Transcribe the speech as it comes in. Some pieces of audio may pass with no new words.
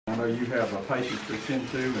know you have patients to attend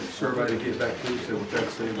to and a survey to get back to, so with that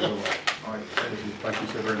said, we'll, all right, thank you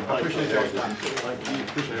so very much. I appreciate y'all's time. Thank you,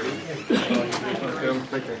 appreciate it.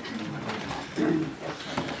 Take care.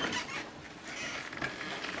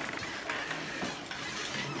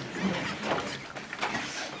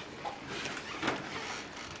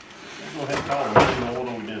 Go ahead and call the meeting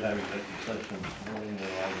order. We did have executive session this morning,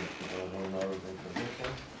 August, on our information.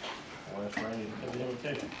 I'll ask Randy to give the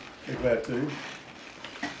invocation. Be glad to.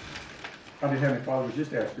 Our dear Heavenly Father, we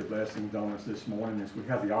just ask your blessings on us this morning as we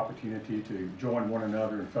have the opportunity to join one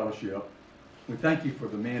another in fellowship. We thank you for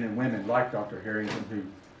the men and women like Dr. Herrington who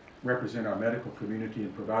represent our medical community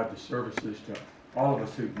and provide the services to all of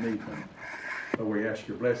us who need them. But we ask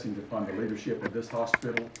your blessings upon the leadership of this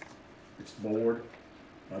hospital, its board,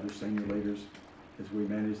 other senior leaders, as we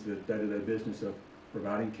manage the day-to-day business of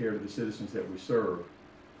providing care to the citizens that we serve.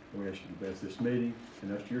 We ask you to bless this meeting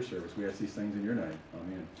and us to your service. We ask these things in your name.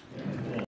 Amen.